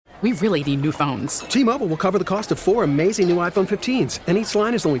We really need new phones. T-Mobile will cover the cost of 4 amazing new iPhone 15s, and each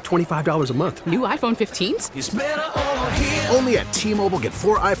line is only $25 a month. New iPhone 15s? It's better over here. Only at T-Mobile, get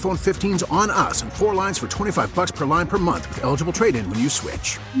 4 iPhone 15s on us and 4 lines for $25 per line per month with eligible trade-in when you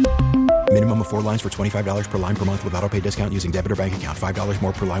switch. Minimum of 4 lines for $25 per line per month with autopay discount using debit or bank account. $5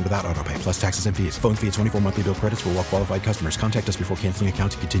 more per line without autopay, plus taxes and fees. Phone fee at 24 monthly bill credits for well-qualified customers. Contact us before canceling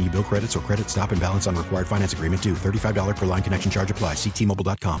account to continue bill credits or credit stop and balance on required finance agreement due. $35 per line connection charge applies. See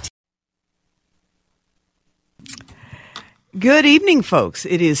T-Mobile.com. Good evening, folks.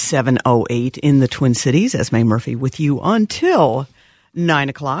 It is 7:08 in the Twin Cities. Esme Murphy with you until 9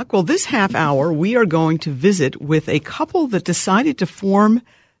 o'clock. Well, this half hour, we are going to visit with a couple that decided to form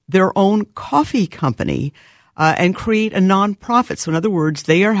their own coffee company and create a nonprofit. So in other words,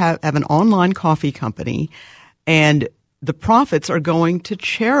 they have an online coffee company, and the profits are going to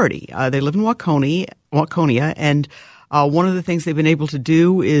charity. They live in Waconia, and one of the things they've been able to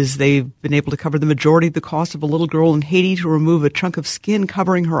do is they've been able to cover the majority of the cost of a little girl in Haiti to remove a chunk of skin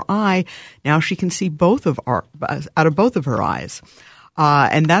covering her eye. Now she can see out of both of her eyes.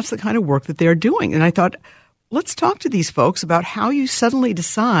 And that's the kind of work that they're doing. And I thought, let's talk to these folks about how you suddenly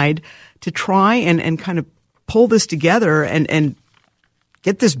decide to try and kind of pull this together and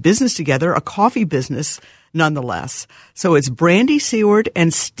get this business together, a coffee business nonetheless. So it's Brandy Seward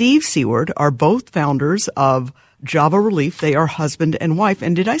and Steve Seward are both founders of Java Relief. They are husband and wife.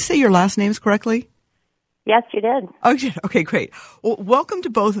 And did I say your last names correctly? Yes, you did. Oh, okay, great. Well, welcome to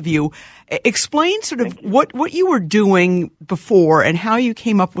both of you. Explain sort of what you were doing before and how you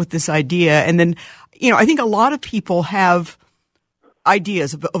came up with this idea. And then, I think a lot of people have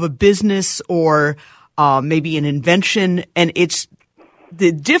ideas of a business or maybe an invention, and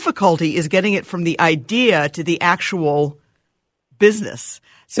the difficulty is getting it from the idea to the actual business.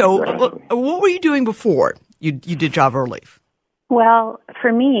 So what were you doing before you did Java Relief? Well,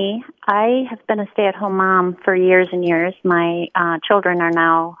 for me, I have been a stay-at-home mom for years and years. My children are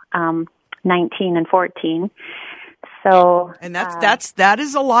now 19 and 14. So, and that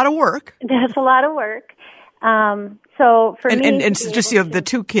is a lot of work. That's a lot of work. So for me, and just you have the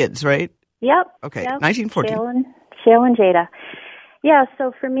 2 kids, right? Yep. Okay. Yep. 19, 14. Shale and Jada. Yeah.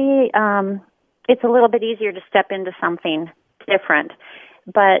 So for me, it's a little bit easier to step into something different,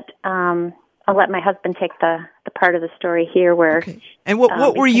 but I'll let my husband take the part of the story here where. Okay. And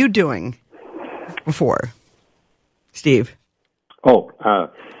what were you doing before, Steve?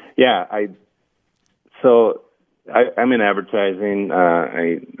 Yeah. I'm in advertising.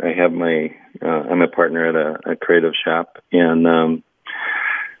 I have I'm a partner at a creative shop, and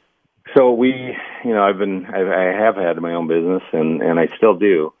so I have had my own business, and I still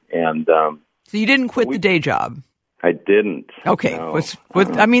do. And so you didn't quit the day job. I didn't. Okay. No.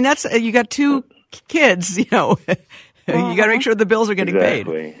 I mean, that's you got 2 kids. You got to make sure the bills are getting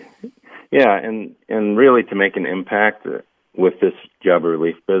paid. Yeah, and really to make an impact with this Java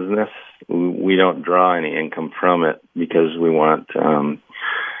Relief business, we don't draw any income from it because we want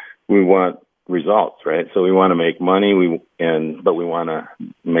results, right? So we want to make money, but we want to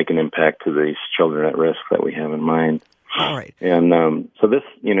make an impact to these children at risk that we have in mind. All right. And so this,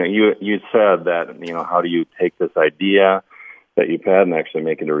 you said that, how do you take this idea that you've had and actually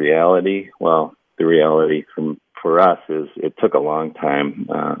make it a reality? Well, the reality for us is it took a long time.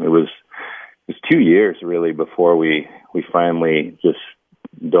 It was 2 years really before we finally just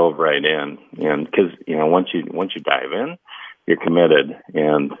dove right in. And because once you dive in, you're committed,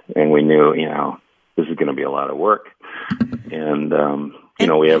 and we knew this is going to be a lot of work. And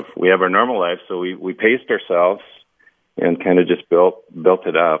we have our normal life, so we paced ourselves and kind of just built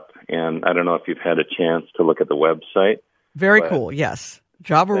it up. And I don't know if you've had a chance to look at the website. Very cool. Yes,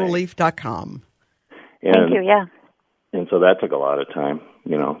 JavaRelief.com. Thank you. Yeah. And so that took a lot of time.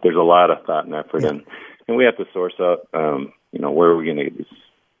 There's a lot of thought and effort, and we have to source out, where are we going to get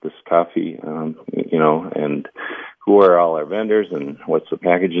this coffee, and who are all our vendors, and what's the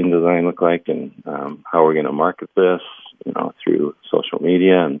packaging design look like, and how are we going to market this, through social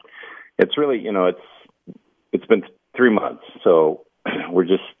media. And it's really, it's been 3 months, so we're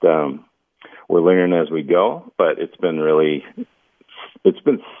just we're learning as we go, but it's been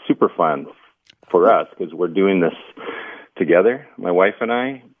super fun for us because we're doing this together, my wife and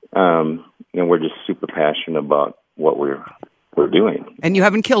I, and we're just super passionate about what we're doing. And you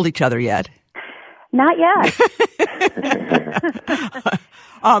haven't killed each other yet? Not yet.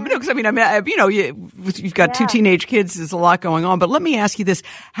 No, because you've got 2 teenage kids. There's a lot going on. But let me ask you this: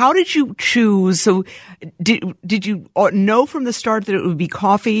 how did you choose? So, did you know from the start that it would be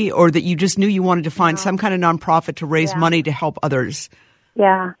coffee, or that you just knew you wanted to find some kind of nonprofit to raise money to help others?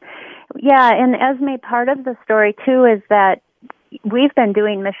 Yeah. And Esme, part of the story too is that we've been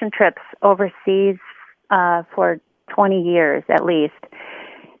doing mission trips overseas for 20 years at least,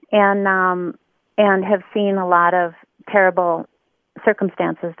 and have seen a lot of terrible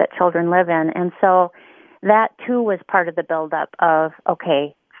circumstances that children live in. And so that too was part of the buildup of,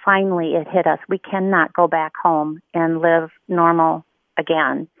 okay, finally it hit us. We cannot go back home and live normal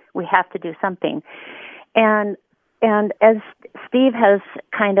again. We have to do something. And as Steve has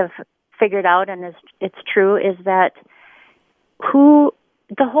kind of figured out, and it's true, is that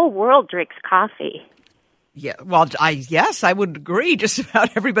the whole world drinks coffee. Yeah, well, yes, I would agree. Just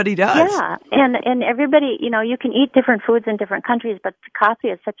about everybody does. Yeah, and everybody, you can eat different foods in different countries, but coffee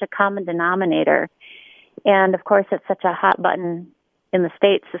is such a common denominator. And, of course, it's such a hot button in the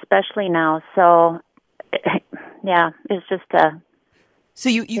States, especially now. So, yeah, it's just So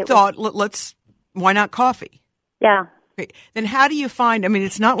you thought, why not coffee? Yeah. Okay. Then how do you find,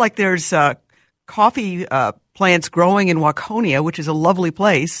 it's not like there's coffee plants growing in Waconia, which is a lovely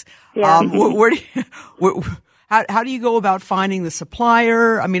place. Yeah. How do you go about finding the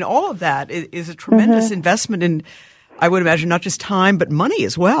supplier? All of that is a tremendous investment in, I would imagine, not just time, but money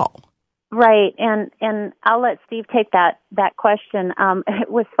as well. Right, and I'll let Steve take that question. It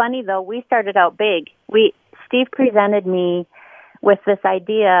was funny, though. We started out big. Steve presented me with this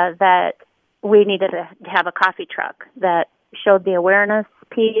idea that we needed to have a coffee truck that showed the awareness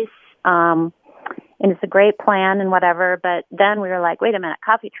piece, and it's a great plan and whatever, but then we were like, wait a minute,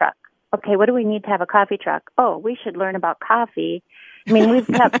 coffee truck. Okay, what do we need to have a coffee truck? Oh, we should learn about coffee. We've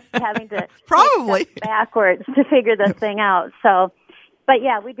kept having to probably take backwards to figure this thing out. So, but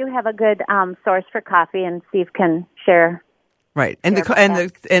yeah, we do have a good source for coffee, and Steve can share. Right, and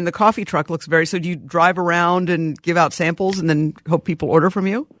the coffee truck looks so do you drive around and give out samples and then hope people order from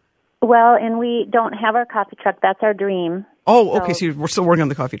you? Well, and we don't have our coffee truck. That's our dream. Oh, okay. So we're still working on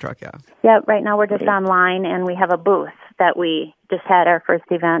the coffee truck, yeah. Yeah, right now we're just online, and we have a booth that we just had our first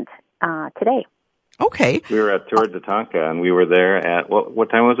event today. Okay. We were at Tour de Tonka, and we were there at,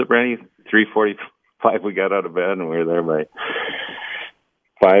 what time was it, Brandy? 3:45 we got out of bed, and we were there by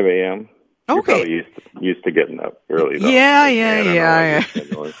 5 a.m. Okay. You're probably used to getting up early, though. Yeah.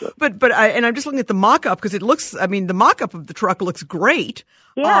 But I'm just looking at the mock-up because it looks, the mock-up of the truck looks great.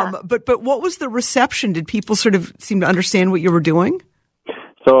 Yeah. But what was the reception? Did people sort of seem to understand what you were doing?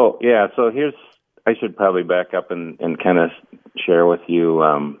 So I should probably back up and kind of share with you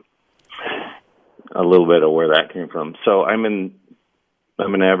a little bit of where that came from. So I'm in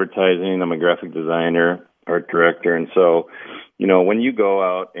advertising. I'm a graphic designer, art director, and so when you go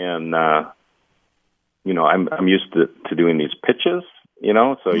out and I'm used to doing these pitches,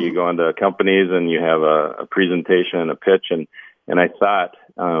 so you go into companies and you have a presentation and a pitch, and I thought,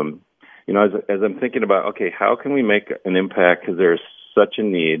 as I'm thinking about, okay, how can we make an impact, because there's such a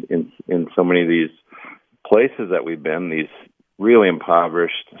need in so many of these places that we've been, these really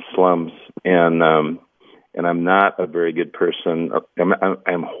impoverished slums, and I'm not a very good person.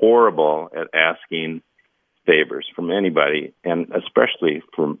 I'm horrible at asking favors from anybody, and especially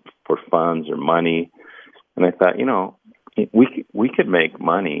for funds or money. And I thought, we could make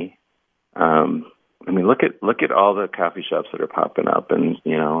money. Look at all the coffee shops that are popping up, and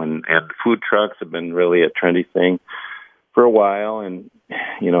food trucks have been really a trendy thing for a while. And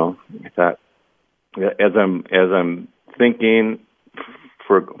I thought, as I'm thinking,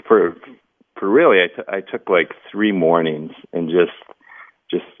 for really, I took like 3 mornings and just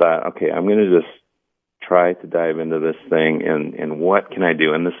thought, okay, I'm going to just try to dive into this thing, and what can I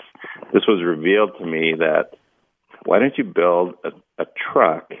do? And this was revealed to me that, why don't you build a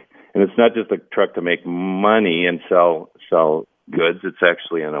truck? And it's not just a truck to make money and sell goods. It's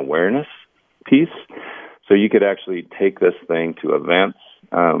actually an awareness piece. So you could actually take this thing to events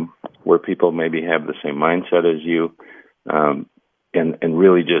where people maybe have the same mindset as you, and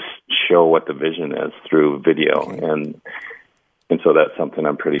really just show what the vision is through video. Okay. And so that's something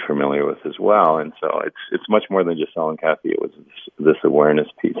I'm pretty familiar with as well. And so it's much more than just selling coffee. It was this awareness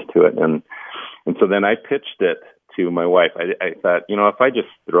piece to it. And so then I pitched it to my wife. I thought, if I just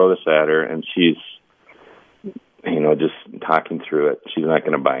throw this at her and she's, just talking through it, she's not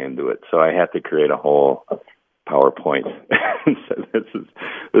going to buy into it. So I had to create a whole PowerPoint. And so this is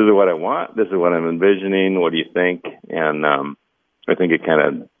what I want. This is what I'm envisioning. What do you think? And I think it kind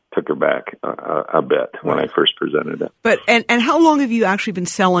of took her back a bit when I first presented it. But and how long have you actually been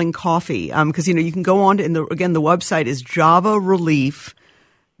selling coffee? Because you can go on to, the website is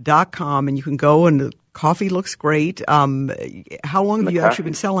javarelief.com, and you can go, and the coffee looks great. How long have you actually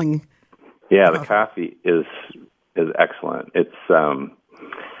been selling? Yeah, the coffee is excellent. It's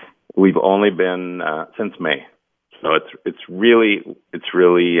we've only been since May, so it's really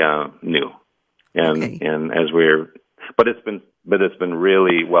new, and Okay. and but it's been it's been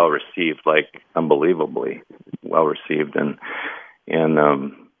really well received, like unbelievably well received, and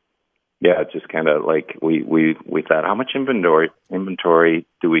yeah, it's just kind of like we thought, how much inventory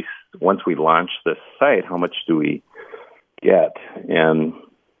do we, once we launch this site, how much do we get? And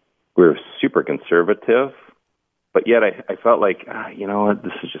we're super conservative, but yet I felt like, you know what,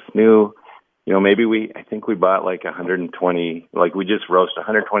 this is just new. You know, maybe I think we bought like 120, like we just roast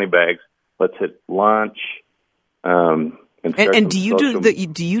 120 bags. Let's hit launch. And do you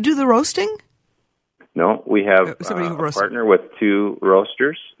do the roasting? No, we have somebody who a partner with 2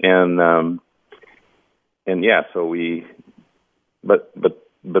 roasters, and yeah, so but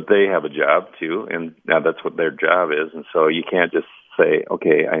they have a job too, and now that's what their job is, and so you can't just say,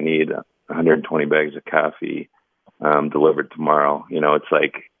 okay, I need 120 bags of coffee delivered tomorrow. You know, it's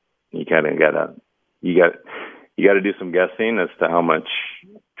like you kind of gotta do some guessing as to how much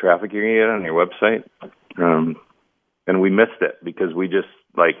traffic you're gonna get on your website, and we missed it because we just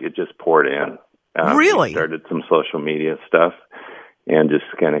it just poured in. Really? We started some social media stuff and just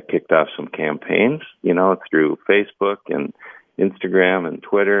kind of kicked off some campaigns, you know, through Facebook and Instagram and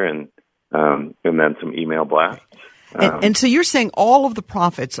Twitter, and then some email blasts. And so you're saying all of the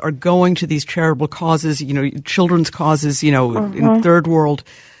profits are going to these charitable causes, you know, children's causes, you know, in third world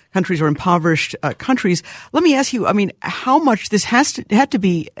countries or impoverished countries. Let me ask you, I mean, how much this had to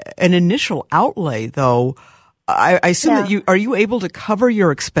be an initial outlay, though. I assume that are you able to cover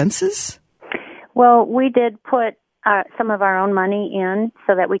your expenses? Well, we did put some of our own money in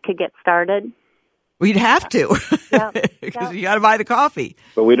so that we could get started. Well, you'd have to, because you got to buy the coffee.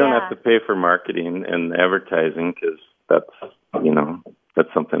 But we don't have to pay for marketing and advertising, because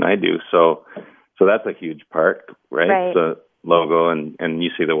that's something I do. So that's a huge part, right? The logo and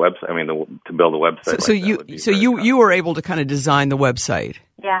you see the website. I mean, to build a website. So you were able to kind of design the website.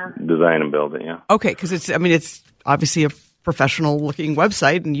 Yeah. Design and build it. Yeah. Okay, because it's obviously a professional-looking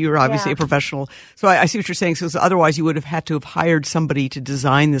website, and you're obviously a professional. So I see what you're saying. So otherwise, you would have had to have hired somebody to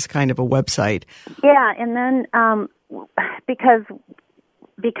design this kind of a website. Yeah, and then because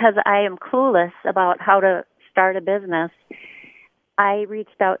I am clueless about how to start a business, I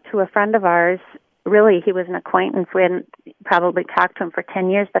reached out to a friend of ours. Really, he was an acquaintance. We hadn't probably talked to him for 10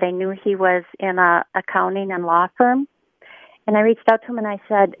 years, but I knew he was in a accounting and law firm. And I reached out to him and I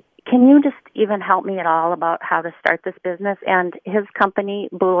said, can you just even help me at all about how to start this business? And his company,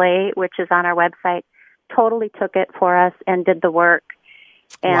 Boulay, which is on our website, totally took it for us and did the work.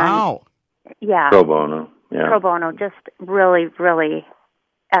 And wow. Yeah. Pro bono. Yeah. Pro bono. Just really, really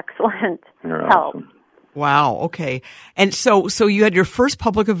excellent help. Awesome. Wow. Okay. And so you had your first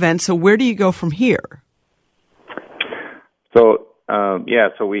public event. So where do you go from here? So,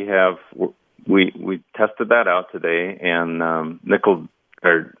 so we have, we tested that out today, and the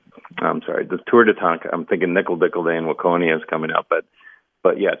Tour de Tonka, I'm thinking Nickel Dickle Day in Waconia is coming up,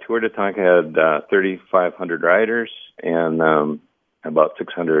 but yeah, Tour de Tonka had 3,500 riders and about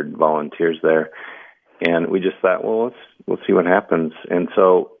 600 volunteers there, and we just thought, well, we'll see what happens. And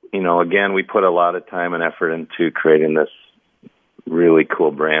so, you know, again, we put a lot of time and effort into creating this really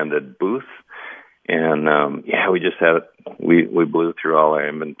cool branded booth, and we just we blew through all our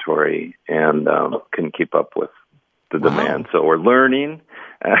inventory and couldn't keep up with the demand. So we're learning.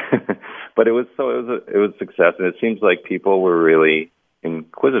 But it was a success, and it seems like people were really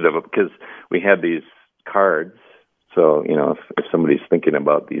inquisitive because we had these cards. So, you know, if somebody's thinking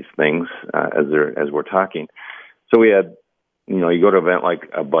about these things as we're talking, so we had, you know, you go to an event like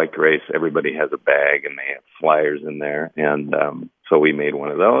a bike race, everybody has a bag and they have flyers in there, and so we made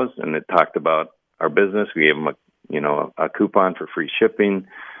one of those, and it talked about our business. We gave them a coupon for free shipping,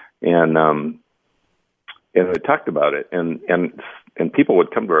 and we talked about it, and people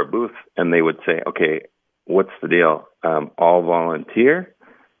would come to our booth and they would say, okay, what's the deal? All volunteer,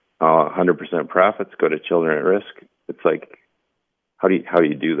 100% profits go to children at risk. It's like, how do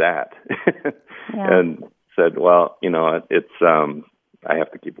you do that? Yeah. And said, well, you know, it's I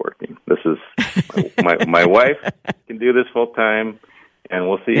have to keep working. This is my wife can do this full time, and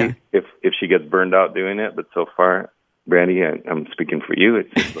we'll see if she gets burned out doing it. But so far, Brandy, I'm speaking for you.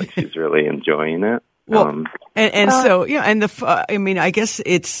 It seems like she's really enjoying it. Well, I guess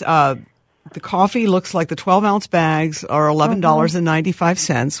it's the coffee looks like the 12-ounce bags are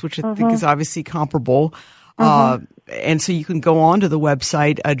 $11.95, which I think is obviously comparable. And so you can go on to the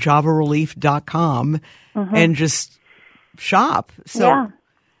website, javarelief.com, and just shop. So,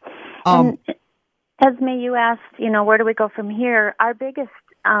 and Esme, you asked, you know, where do we go from here? Our biggest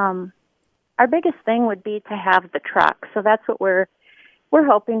thing would be to have the truck. So that's what we're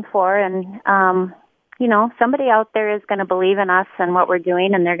hoping for. And, you know, somebody out there is going to believe in us and what we're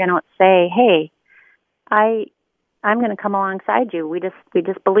doing, and they're going to say, hey, I going to come alongside you. We just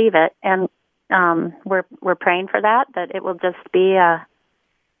believe it, and we're praying for that it will just be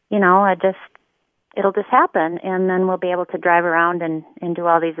it'll just happen, and then we'll be able to drive around and do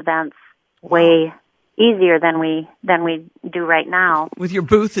all these events way easier than we do right now. With your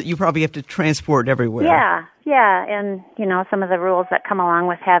booth that you probably have to transport everywhere. Yeah, and some of the rules that come along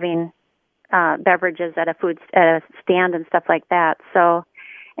with having beverages at a stand and stuff like that. So,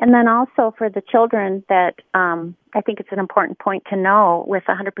 and then also for the children, that I think it's an important point to know, with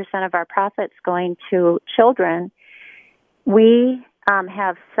 100% of our profits going to children, we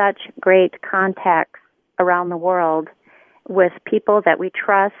have such great contacts around the world with people that we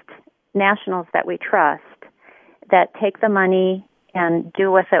trust, nationals that we trust, that take the money and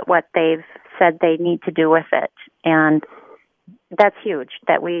do with it what they've said they need to do with it. And that's huge,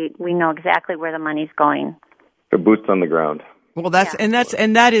 that we know exactly where the money's going. The boots on the ground. Well,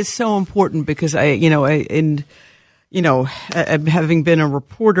 that is so important, because having been a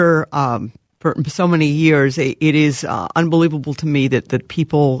reporter for so many years, it is unbelievable to me that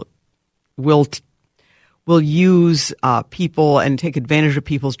people will use people and take advantage of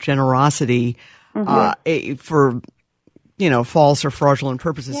people's generosity for false or fraudulent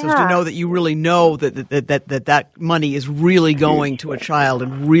purposes. Yeah. So to know that you really know that money is really going to a child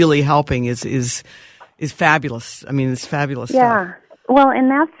and really helping is fabulous. I mean, it's fabulous stuff. Well, and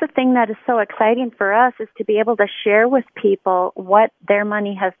that's the thing that is so exciting for us, is to be able to share with people what their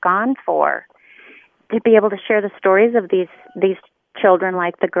money has gone for, to be able to share the stories of these children,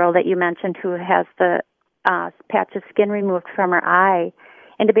 like the girl that you mentioned who has the patch of skin removed from her eye,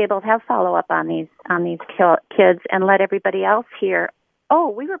 and to be able to have follow-up on these kids and let everybody else hear, oh,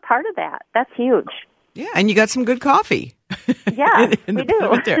 we were part of that. That's huge. Yeah, and you got some good coffee. Yeah, we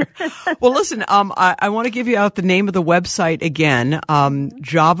do. There. Well, listen, I want to give you out the name of the website again,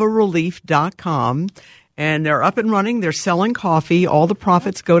 javarelief.com, and they're up and running. They're selling coffee. All the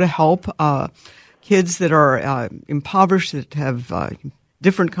profits go to help kids that are impoverished, that have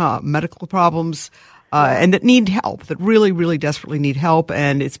different medical problems, and that need help, that really, really desperately need help.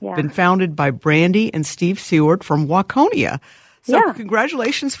 And it's been founded by Brandy and Steve Seward from Waconia. So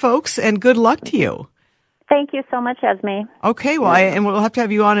congratulations, folks, and good luck to you. Thank you so much, Esme. Okay, well, and we'll have to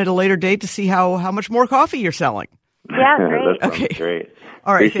have you on at a later date to see how much more coffee you're selling. Yeah, great. That sounds great.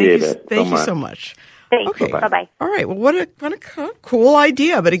 All right, Thank you so much. Thanks. Okay. Bye-bye. All right, well, what a cool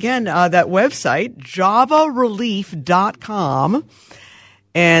idea. But again, that website, javarelief.com,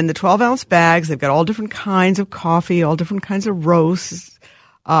 and the 12-ounce bags, they've got all different kinds of coffee, all different kinds of roasts,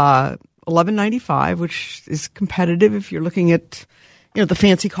 $11.95, which is competitive if you're looking at the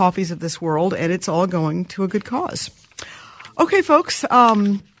fancy coffees of this world, and it's all going to a good cause. Okay, folks,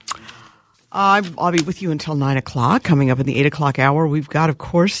 I'll be with you until 9 o'clock. Coming up in the 8 o'clock hour, we've got, of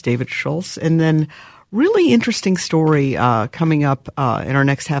course, David Schultz, and then really interesting story coming up in our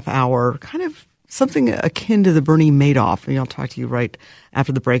next half hour, kind of something akin to the Bernie Madoff, and I'll talk to you right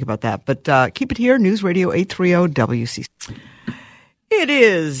after the break about that. But keep it here, News Radio 830 WCC. It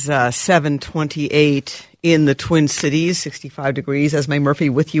is 7:28 in the Twin Cities, 65 degrees. Esme Murphy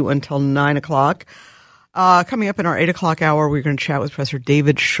with you until 9 o'clock. Coming up in our 8 o'clock hour, we're going to chat with Professor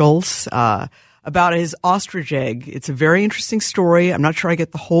David Schultz about his ostrich egg. It's a very interesting story. I'm not sure I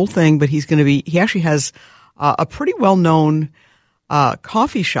get the whole thing, but he actually has a pretty well-known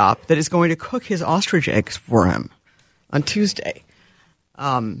coffee shop that is going to cook his ostrich eggs for him on Tuesday.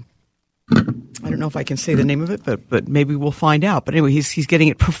 I don't know if I can say the name of it, but maybe we'll find out. But anyway, he's getting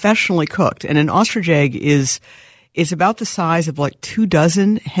it professionally cooked, and an ostrich egg is about the size of like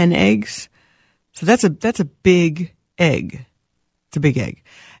 24 hen eggs. So that's a big egg. It's a big egg.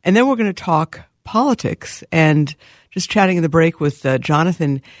 And then we're going to talk politics, and just chatting in the break with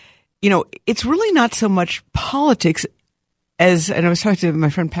Jonathan. It's really not so much politics and I was talking to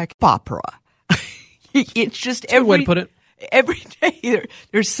my friend Pat, opera. It's just That's a good way to put it. Every day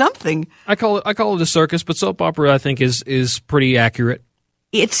there's something. I call it a circus, but soap opera I think is pretty accurate.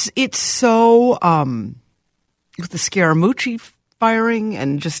 It's so with the Scaramucci firing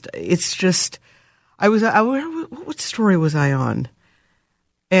and what story was I on?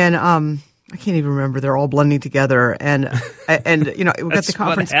 And I can't even remember. They're all blending together, and we got the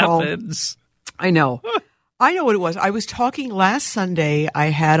conference call. I know what it was. I was talking last Sunday. I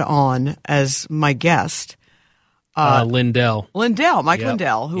had on as my guest. Lindell, Mike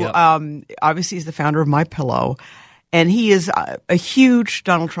Lindell, who obviously is the founder of MyPillow, and he is a huge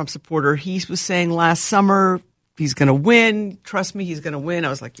Donald Trump supporter. He was saying last summer he's going to win. Trust me, he's going to win. I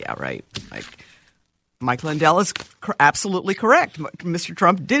was like, yeah, right. Like, Mike Lindell is absolutely correct. Mr.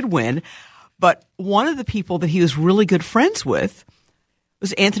 Trump did win, but one of the people that he was really good friends with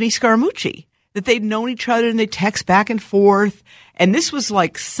was Anthony Scaramucci. that they'd known each other and they'd text back and forth. And this was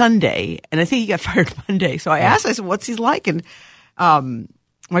like Sunday, and I think he got fired Monday. So I asked, I said, what's he like? And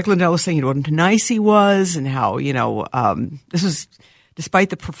Mike Lindell was saying what nice he was and how, this was despite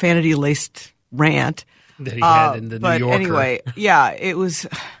the profanity-laced rant that he had in the New Yorker. But anyway, yeah, it was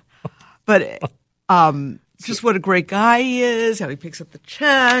 – but just what a great guy he is, how he picks up the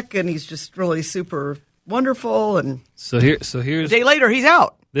check, and he's just really super wonderful. And so here's a day later, he's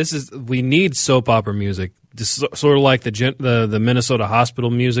out. We need soap opera music. Just sort of like the Minnesota Hospital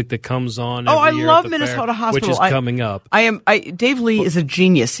music that comes on. Oh, I every year love at the Minnesota fair, Hospital, which is coming up. Dave Lee is a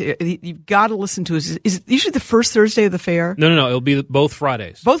genius. You've got to listen to it. Is it usually the first Thursday of the fair? No. It'll be both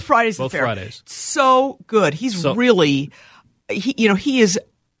Fridays. Both Fridays. Both of the fair. Fridays. So good. He's really, he is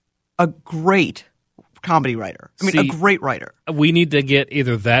a great comedy writer. A great writer. We need to get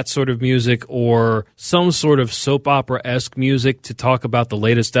either that sort of music or some sort of soap opera-esque music to talk about the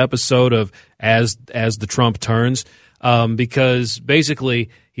latest episode of As the Trump Turns, because basically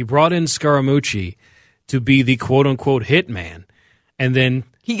he brought in Scaramucci to be the quote-unquote hitman, and then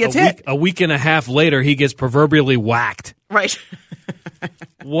he gets hit. A week and a half later, he gets proverbially whacked. Right.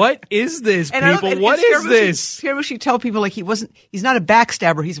 What is this, people? What is this? Scaramucci tell people like he's not a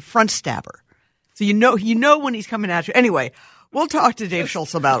backstabber, he's a front stabber. So you know when he's coming at you. Anyway, we'll talk to Dave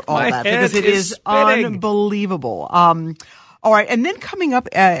Schultz about all that because it is unbelievable. All right, and then coming up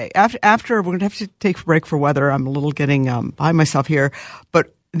after we're going to have to take a break for weather. I'm a little getting behind myself here,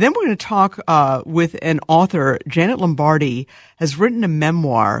 but then we're going to talk with an author. Janet Lombardi has written a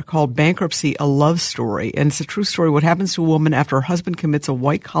memoir called Bankruptcy: A Love Story, and it's a true story. What happens to a woman after her husband commits a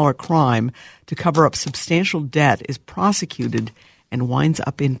white-collar crime to cover up substantial debt, is prosecuted, and winds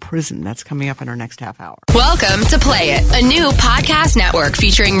up in prison. That's coming up in our next half hour. Welcome to Play It, a new podcast network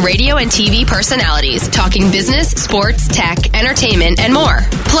featuring radio and TV personalities talking business, sports, tech, entertainment, and more.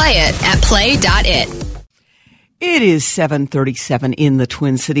 Play it at play.it. It is 7:37 in the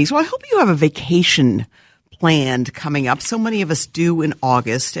Twin Cities. Well, I hope you have a vacation planned coming up. So many of us do in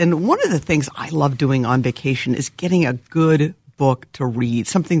August. And one of the things I love doing on vacation is getting a good book to read,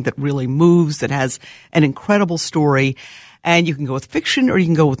 something that really moves, that has an incredible story. And you can go with fiction, or you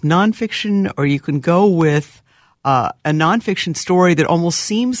can go with nonfiction, or you can go with a nonfiction story that almost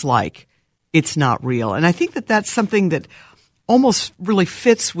seems like it's not real. And I think that that's something that almost really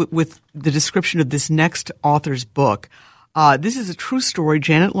fits with the description of this next author's book. This is a true story.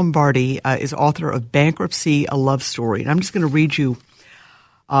 Janet Lombardi is author of Bankruptcy: A Love Story. And I'm just going to read you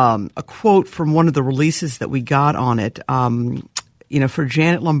a quote from one of the releases that we got on it. For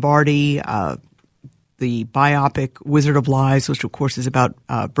Janet Lombardi, the biopic Wizard of Lies, which of course is about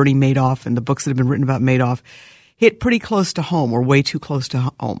Bernie Madoff, and the books that have been written about Madoff, hit pretty close to home, or way too close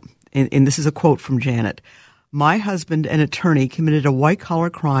to home. And this is a quote from Janet. "My husband, an attorney, committed a white-collar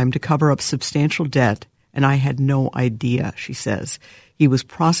crime to cover up substantial debt, and I had no idea," she says. "He was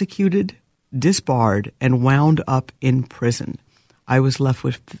prosecuted, disbarred, and wound up in prison. I was left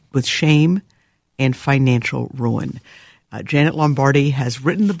with shame and financial ruin." Janet Lombardi has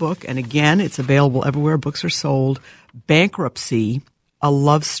written the book, and again, it's available everywhere books are sold. Bankruptcy: A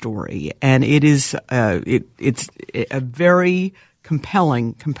Love Story, and it is it's a very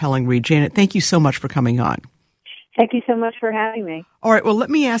compelling read. Janet, thank you so much for coming on. Thank you so much for having me. All right, well, let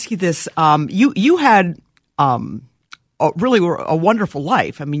me ask you this: you had really a wonderful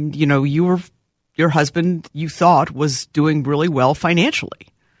life. I mean, your husband, you thought, was doing really well financially.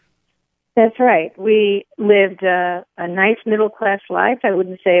 That's right. We lived a nice middle-class life. I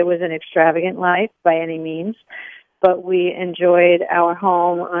wouldn't say it was an extravagant life by any means, but we enjoyed our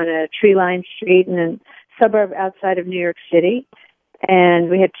home on a tree-lined street in a suburb outside of New York City. And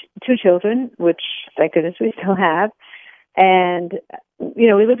we had two children, which, thank goodness, we still have. And,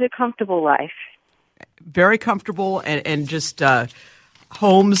 we lived a comfortable life. Very comfortable, and just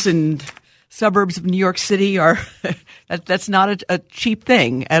homes and suburbs of New York City are that's not a cheap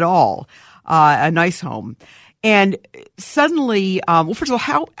thing at all. A nice home, and suddenly, first of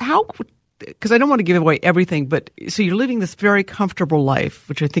all, how? Because I don't want to give away everything, but so you're living this very comfortable life,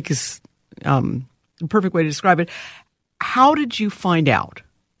 which I think is the perfect way to describe it. How did you find out?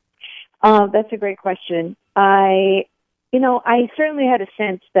 That's a great question. I certainly had a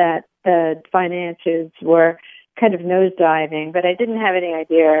sense that the finances were kind of nosediving, but I didn't have any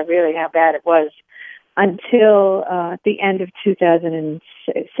idea really how bad it was until the end of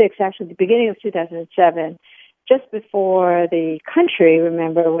 2006, actually the beginning of 2007, just before the country,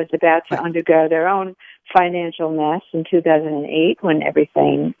 remember, was about to undergo their own financial mess in 2008 when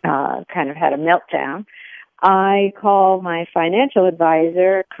everything kind of had a meltdown. I called my financial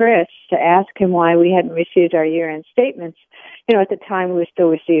advisor, Chris, to ask him why we hadn't received our year-end statements. You know, at the time we were still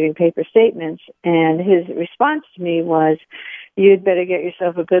receiving paper statements, and his response to me was, "You'd better get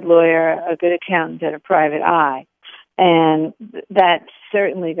yourself a good lawyer, a good accountant, and a private eye." And that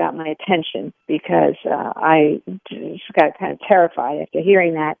certainly got my attention because I just got kind of terrified after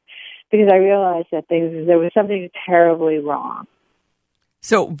hearing that, because I realized that there was something terribly wrong.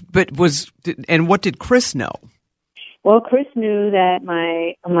 So, and what did Chris know? Well, Chris knew that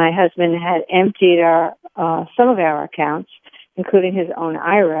my husband had emptied some of our accounts, including his own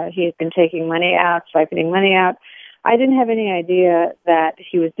IRA. He had been taking money out, siphoning money out. I didn't have any idea that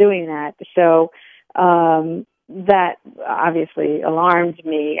he was doing that. So, that obviously alarmed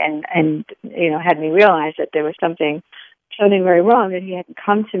me and had me realize that there was something very wrong, that he hadn't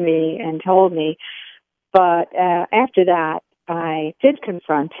come to me and told me. But after that, I did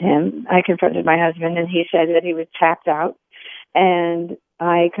confront him. I confronted my husband, and he said that he was tapped out. And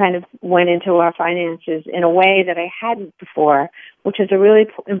I kind of went into our finances in a way that I hadn't before, which is a really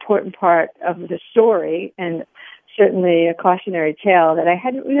important part of the story, and certainly a cautionary tale, that I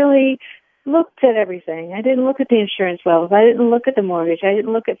hadn't really looked at everything. I didn't look at the insurance levels. I didn't look at the mortgage. I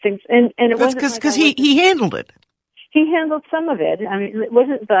didn't look at things. And it wasn't because he handled it. He handled some of it. I mean, it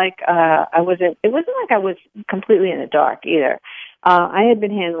wasn't like I was completely in the dark either. I had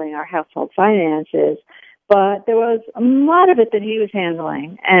been handling our household finances, but there was a lot of it that he was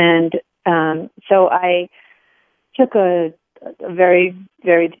handling, and so I took a very,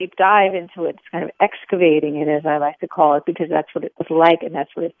 very deep dive into it, kind of excavating it, as I like to call it, because that's what it was like and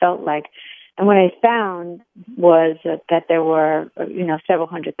that's what it felt like. And what I found was that there were, several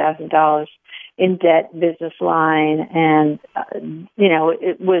 $100,000 in debt, business line, and,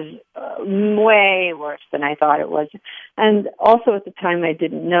 it was way worse than I thought it was. And also at the time, I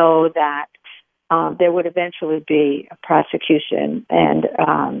didn't know that there would eventually be a prosecution, and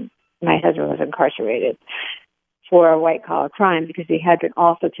my husband was incarcerated for a white-collar crime because he had been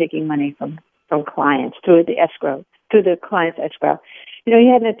also taking money from clients through the client's escrow. He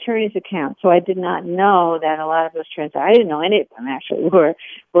had an attorney's account, so I did not know that a lot of those transactions, I didn't know any of them actually,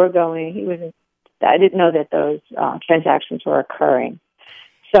 were going, I didn't know that those transactions were occurring.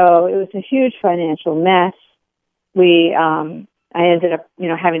 So it was a huge financial mess. I ended up,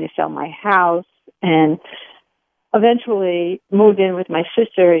 having to sell my house, and eventually moved in with my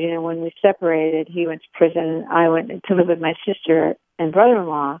sister. When we separated, he went to prison. I went to live with my sister and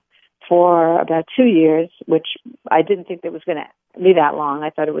brother-in-law for about 2 years, which I didn't think that was going to be that long. I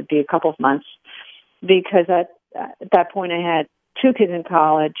thought it would be a couple of months, because at that point I had 2 kids in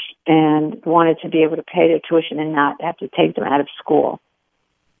college and wanted to be able to pay their tuition and not have to take them out of school.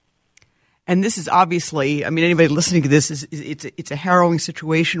 And this is obviously, anybody listening to this, it's a harrowing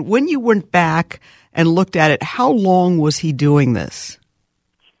situation. When you went back and looked at it, how long was he doing this?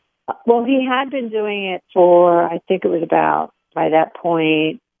 Well, he had been doing it for, I think it was about, by that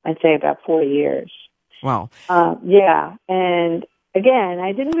point, I'd say about 4 years. Wow. Yeah. And again,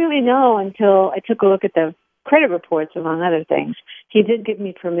 I didn't really know until I took a look at the credit reports, among other things. He did give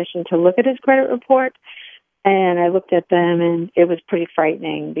me permission to look at his credit report, and I looked at them, and it was pretty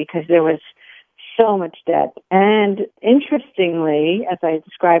frightening because there was so much debt. And interestingly, as I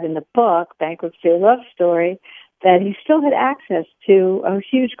describe in the book, Bankruptcy: A Love Story, that he still had access to a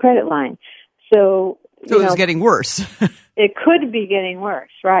huge credit line. So it was getting worse. It could be getting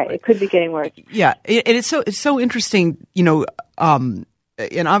worse, right? It could be getting worse. Yeah, and it's so interesting, and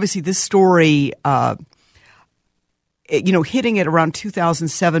obviously this story, hitting it around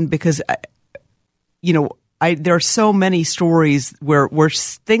 2007 because, there are so many stories where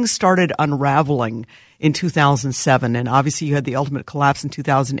things started unraveling in 2007, and obviously you had the ultimate collapse in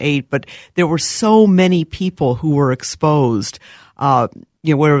 2008. But there were so many people who were exposed,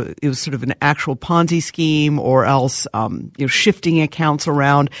 where it was sort of an actual Ponzi scheme, or else shifting accounts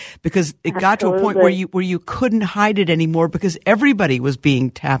around, because it got to a point where you couldn't hide it anymore because everybody was being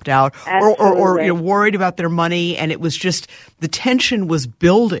tapped out or worried about their money, and it was just the tension was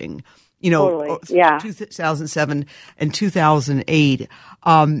building. Totally. Yeah. 2007 and 2008.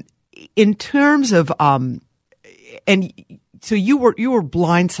 In terms of, and so you were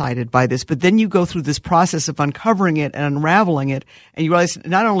blindsided by this, but then you go through this process of uncovering it and unraveling it, and you realize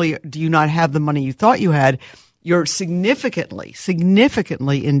not only do you not have the money you thought you had, you're significantly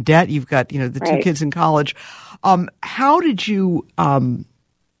in debt. You've got, the right. 2 kids in college. How did you, how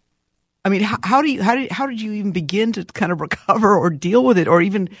did you even begin to kind of recover or deal with it, or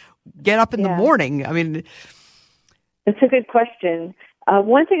even get up in the morning? It's a good question.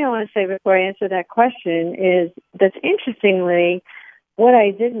 One thing I want to say before I answer that question is that, interestingly, what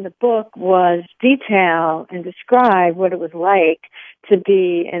I did in the book was detail and describe what it was like to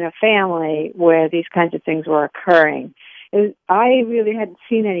be in a family where these kinds of things were occurring. I really hadn't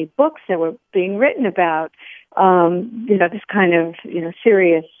seen any books that were being written about, this kind of,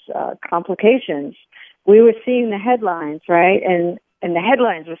 serious complications. We were seeing the headlines, right? And the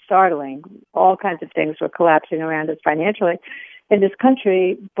headlines were startling. All kinds of things were collapsing around us financially in this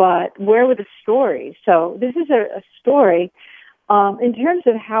country, but where were the stories? So this is a story. In terms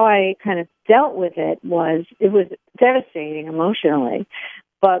of how I kind of dealt with it was devastating emotionally.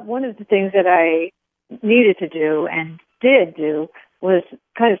 But one of the things that I needed to do and did do was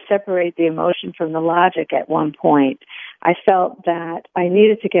kind of separate the emotion from the logic at one point. I felt that I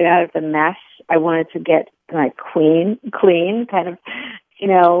needed to get out of the mess. I wanted to get like clean, kind of,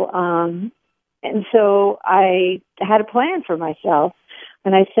 and so I had a plan for myself,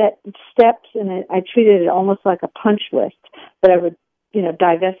 and I set steps, and I treated it almost like a punch list. But I would,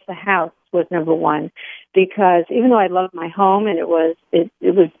 divest the house was number one, because even though I loved my home and it was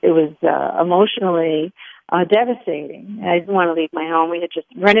emotionally devastating. I didn't want to leave my home. We had just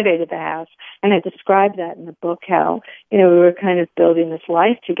renovated the house, and I described that in the book, how, we were kind of building this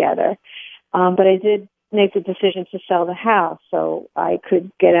life together. But I did make the decision to sell the house so I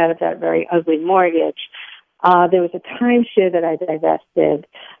could get out of that very ugly mortgage. There was a timeshare that I divested.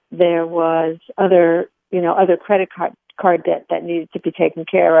 There was other credit card debt that needed to be taken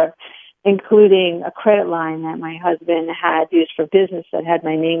care of, including a credit line that my husband had used for business that had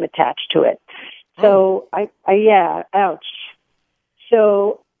my name attached to it. So ouch.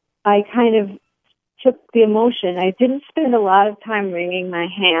 So I kind of took the emotion. I didn't spend a lot of time wringing my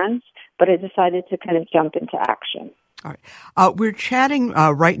hands, but I decided to kind of jump into action. All right. We're chatting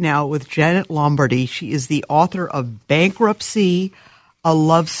right now with Janet Lombardi. She is the author of Bankruptcy, A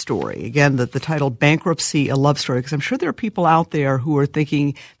Love Story. Again, the title, Bankruptcy, A Love Story, because I'm sure there are people out there who are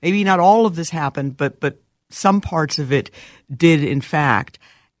thinking maybe not all of this happened, but some parts of it did, in fact.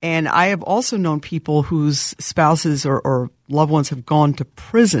 And I have also known people whose spouses or loved ones have gone to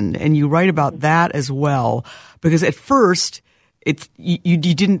prison, and you write about that as well. Because at first, you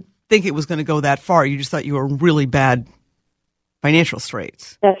didn't think it was going to go that far. You just thought you were in really bad financial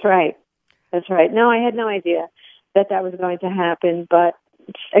straits. That's right. No, I had no idea that was going to happen. But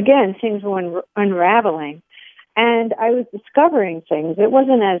again, things were unraveling, and I was discovering things. It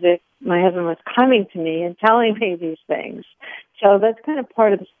wasn't as if my husband was coming to me and telling me these things. So that's kind of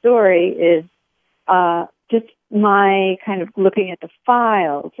part of the story, is just my kind of looking at the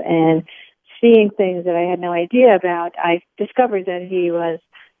files and seeing things that I had no idea about. I discovered that he was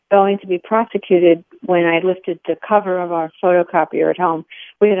going to be prosecuted when I lifted the cover of our photocopier at home.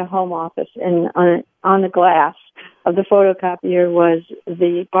 We had a home office, and on the glass of the photocopier was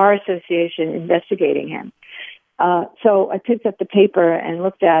the Bar Association investigating him. So I picked up the paper and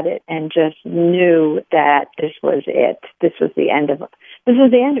looked at it and just knew that this was it. This was the end of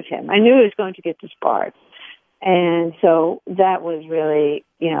him. I knew he was going to get disbarred. And so that was really,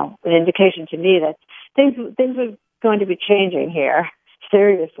 an indication to me that things were going to be changing here,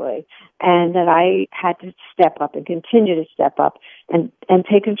 seriously, and that I had to step up and continue to step up and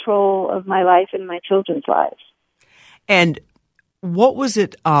take control of my life and my children's lives. And what was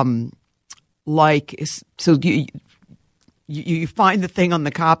it like? So you find the thing on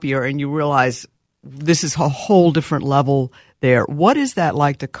the copier and you realize this is a whole different level there. What is that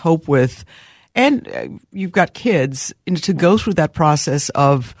like to cope with? And you've got kids, and to go through that process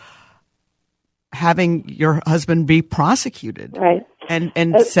of having your husband be prosecuted, right, and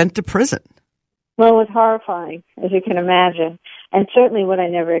sent to prison. Well, it was horrifying, as you can imagine, and certainly what I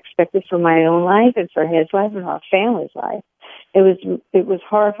never expected for my own life and for his life and our family's life. It was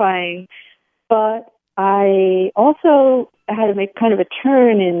horrifying, but I also had to make kind of a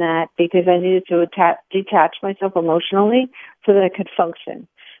turn in that, because I needed to detach myself emotionally so that I could function.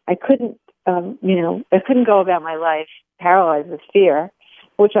 I couldn't go about my life paralyzed with fear,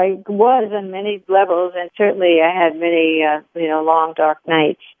 which I was on many levels, and certainly I had many, long, dark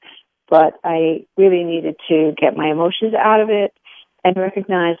nights. But I really needed to get my emotions out of it and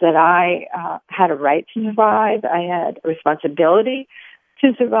recognize that I had a right to survive. I had a responsibility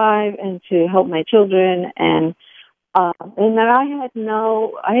to survive and to help my children, and that I had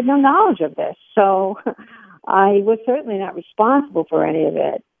no knowledge of this. So I was certainly not responsible for any of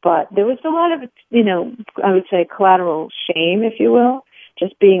it. But there was a lot of, I would say collateral shame, if you will,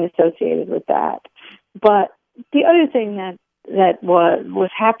 just being associated with that. But the other thing that was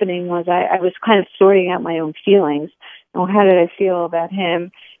happening was I was kind of sorting out my own feelings. How did I feel about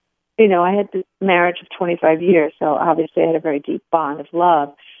him? I had the marriage of 25 years, so obviously I had a very deep bond of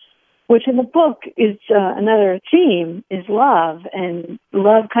love. which in the book is another theme, is love. And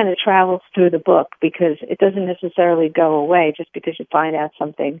love kind of travels through the book because it doesn't necessarily go away just because you find out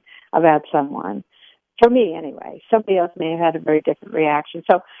something about someone. For me, anyway. Somebody else may have had a very different reaction.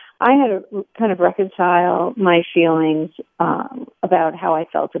 So I had to kind of reconcile my feelings about how I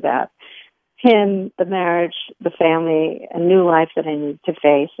felt about him, the marriage, the family, a new life that I needed to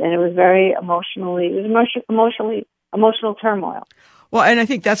face. And it was very emotional turmoil. Well, and I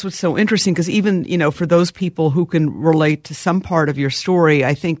think that's what's so interesting because even, for those people who can relate to some part of your story,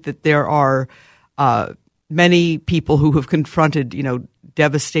 I think that there are many people who have confronted,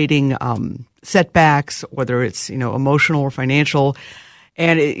 devastating setbacks, whether it's, emotional or financial.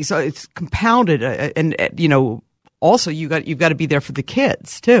 And so it's compounded. And also you've got to be there for the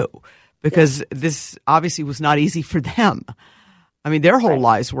kids, too, because this obviously was not easy for them. I mean, their whole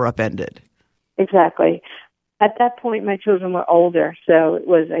lives were upended. Exactly. At that point, my children were older, so it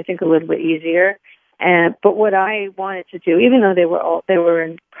was, I think, a little bit easier. But what I wanted to do, even though they were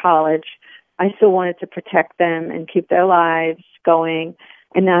in college, I still wanted to protect them and keep their lives going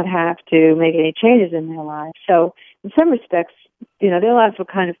and not have to make any changes in their lives. So in some respects, their lives were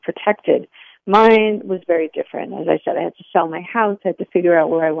kind of protected. Mine was very different. As I said, I had to sell my house, I had to figure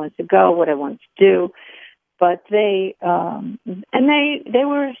out where I wanted to go, what I wanted to do. But they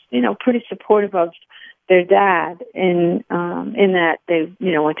were, pretty supportive of their dad in that they,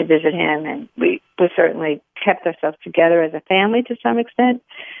 went to visit him, and we certainly kept ourselves together as a family to some extent.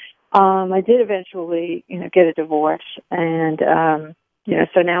 I did eventually, get a divorce, and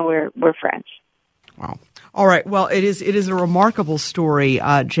so now we're friends. Wow. All right. Well, it is a remarkable story.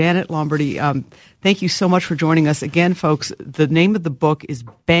 Janet Lombardi, thank you so much for joining us. Again, folks, the name of the book is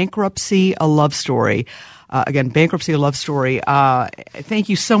Bankruptcy, A Love Story. Again, Bankruptcy, A Love Story. Thank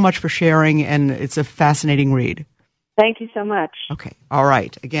you so much for sharing, and it's a fascinating read. Thank you so much. Okay. All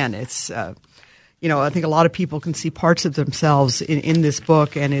right. Again, it's, I think a lot of people can see parts of themselves in this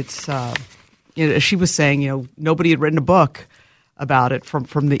book, and it's, as she was saying, nobody had written a book about it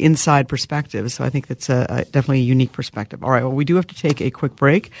from the inside perspective. So I think that's definitely a unique perspective. All right. Well, we do have to take a quick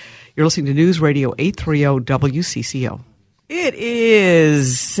break. You're listening to News Radio 830 WCCO. It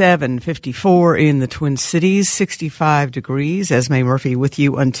is 7:54 in the Twin Cities, 65 degrees. Esme Murphy with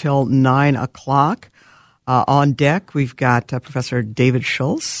you until 9 o'clock. On deck, we've got Professor David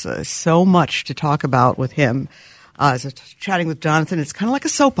Schultz. So much to talk about with him. As I'm chatting with Jonathan, it's kind of like a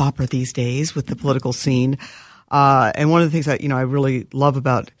soap opera these days with the political scene. And one of the things that, I really love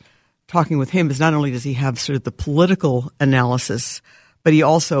about talking with him is not only does he have sort of the political analysis, but he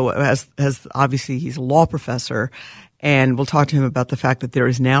also has obviously he's a law professor. And we'll talk to him about the fact that there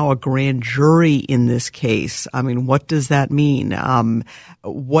is now a grand jury in this case. I mean, what does that mean?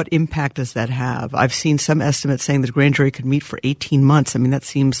 What impact does that have? I've seen some estimates saying the grand jury could meet for 18 months. I mean, that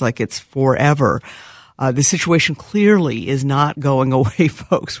seems like it's forever. The situation clearly is not going away,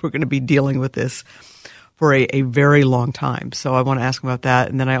 folks. We're going to be dealing with this for a very long time. So I want to ask him about that.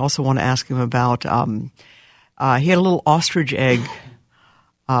 And then I also want to ask him about, he had a little ostrich egg,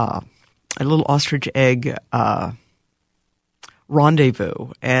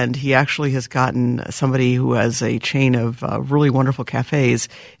 rendezvous, and he actually has gotten somebody who has a chain of really wonderful cafes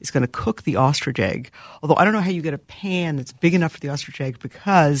is going to cook the ostrich egg. Although I don't know how you get a pan that's big enough for the ostrich egg,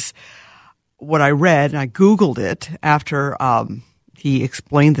 because what I read, and I Googled it after he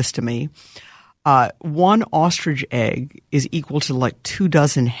explained this to me, one ostrich egg is equal to like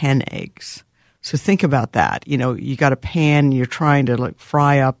 24 hen eggs. So think about that. You got a pan, you're trying to like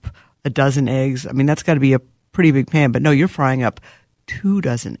fry up a dozen eggs. I mean, that's got to be a pretty big pan, but no, you're frying up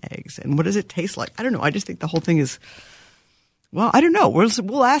 24 eggs. And what does it taste like? I don't know. I just think the whole thing is, well, I don't know.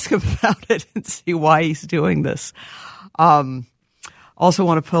 We'll ask him about it and see why he's doing this. Also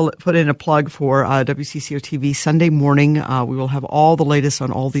want to put in a plug for WCCO TV Sunday morning. We will have all the latest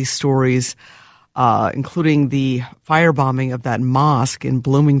on all these stories, including the firebombing of that mosque in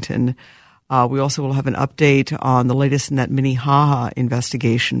Bloomington. We also will have an update on the latest in that Minnehaha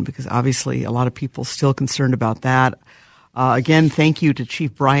investigation, because obviously a lot of people still concerned about that. Again, thank you to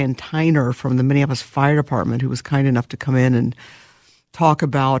Chief Brian Tyner from the Minneapolis Fire Department, who was kind enough to come in and talk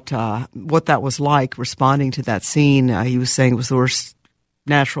about what that was like responding to that scene. He was saying it was the worst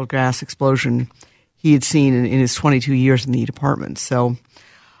natural gas explosion he had seen in his 22 years in the department. So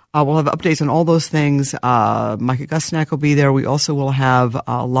we'll have updates on all those things. Micah Gusnak will be there. We also will have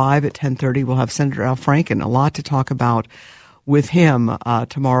live at 10:30. We'll have Senator Al Franken. A lot to talk about with him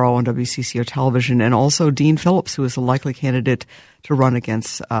tomorrow on WCCO television, and also Dean Phillips, who is a likely candidate to run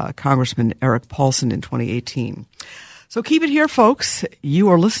against Congressman Eric Paulson in 2018. So keep it here, folks. You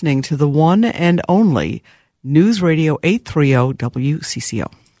are listening to the one and only News Radio 830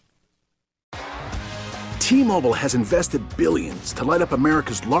 WCCO. T-Mobile has invested billions to light up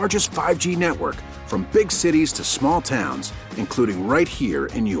America's largest 5G network, from big cities to small towns, including right here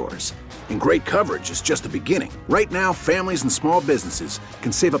in yours. And great coverage is just the beginning. Right now, families and small businesses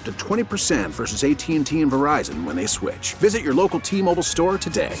can save up to 20% versus AT&T and Verizon when they switch. Visit your local T-Mobile store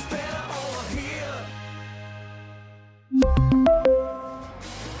today.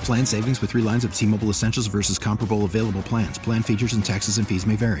 Plan savings with 3 lines of T-Mobile Essentials versus comparable available plans. Plan features and taxes and fees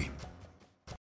may vary.